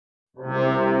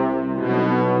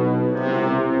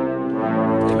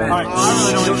Right.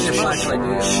 I really don't need a flashlight,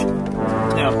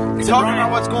 dude. Yeah. You're talking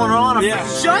about what's going on. Yeah.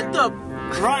 Shut the.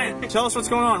 Ryan, tell us what's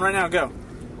going on right now. Go.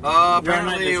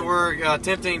 Apparently we're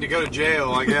attempting to go to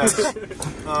jail, I guess.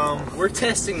 We're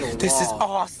testing the law. This is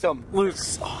awesome. Luke.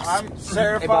 I'm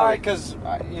certified because,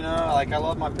 you know, like I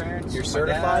love my parents. You're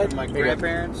certified? And my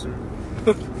grandparents.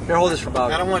 Here, hold this for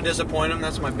Bob. I don't want to disappoint them.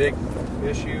 That's my big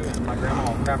issue. And my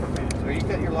grandma will crap her pants. Are you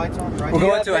got your lights on right now? We're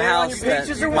going to a house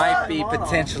that might be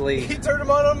potentially He turned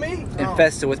them on me.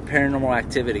 infested with paranormal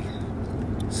activity.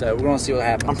 So we're going to see what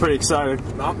happens. I'm pretty excited.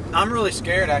 I'm really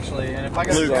scared, actually. And if I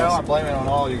go to jail, I blame it on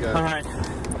all you guys. All right.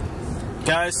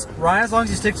 Guys. Ryan, as long as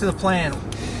you stick to the plan.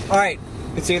 All right.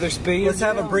 It's either speed. Let's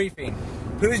have a briefing.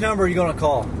 Whose number are you going to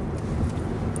call?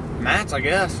 Matt's, I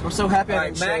guess. I'm so happy I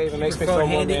can shave. It makes me feel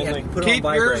handy and put Keep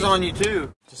yours on you,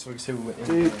 too. Just so we can see what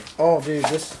Dude. Oh, dude.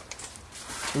 This.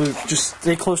 Luke, just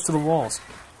stay close to the walls.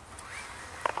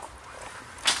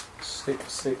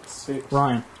 Six.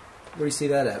 Ryan. Where do you see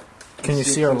that at? Can you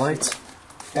see our lights?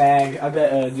 Dang, I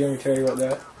bet Jeremy Terry wrote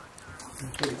that.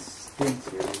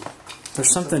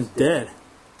 There's something dead.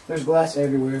 There's glass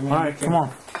everywhere, man. Alright, come on.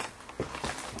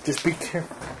 Just be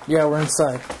careful. Yeah, we're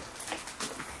inside.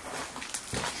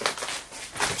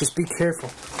 Just be careful.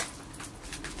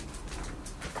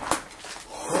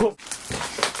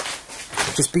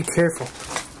 Just be careful.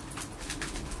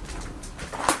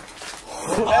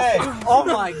 Hey! Oh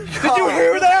my God! Did you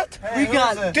hear that?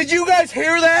 Hey, Did you guys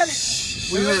hear that?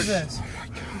 Who is this?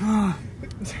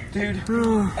 Dude,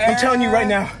 I'm telling you right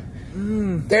now,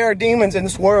 there are demons in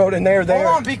this world, and they're there.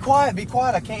 Hold on, be quiet, be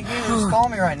quiet. I can't hear you. Just call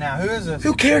me right now. Who is this?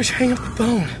 Who cares? Hang up the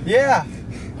phone. Yeah.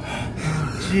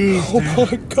 Jeez. Oh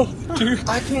my God, dude.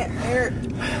 I can't hear.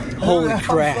 Holy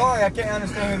crap! I'm sorry, I can't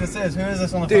understand who this is. Who is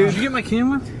this on the Dude. phone? Did you get my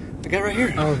camera? I got it right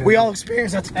here. Oh, okay. We all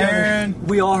experienced that together. Aaron.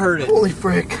 We all heard it. Holy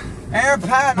frick. Aaron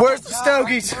Patton. Where's the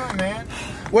stogies? What are you doing, man?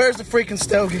 Where's the freaking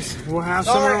stogies? We'll have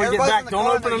some when we get back. Don't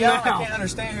open them I now. can't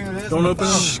understand who it is. Don't open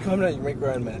them. Shh, calm down. You make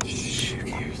Ryan mad. Shh, who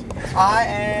cares? I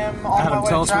am on my Adam, way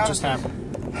tell to us what just Travis.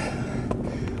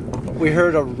 happened. We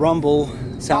heard a rumble,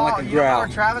 sound like a you know growl. where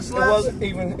Travis It lives? wasn't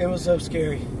even, it was so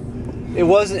scary. It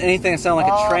wasn't anything that sounded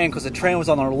like a train because the train was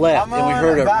on our left I'm and we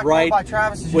heard it back right by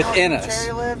Travis. You within know where us.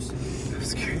 Cherry lives?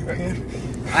 Scary, man.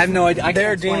 I have no idea. I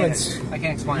They're can't explain demons. it. I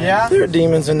can't explain Yeah. There are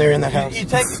demons in there in that house. You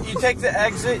take the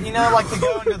exit, you know, like to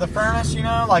go into the furnace, you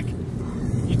know, like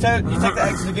you take the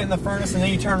exit to get in the furnace, and then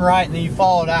you turn right, and then you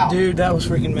follow it out. Dude, that was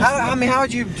freaking messed up. I mean, how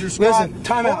would you describe? Listen,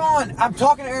 time out. Hold on, I'm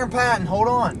talking to Aaron Patton. Hold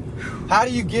on. How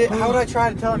do you get? How would I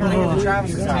try to tell him how to get to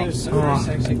Travis's house?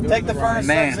 Take the furnace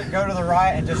Man. exit, go to the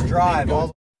right, and just drive all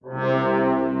the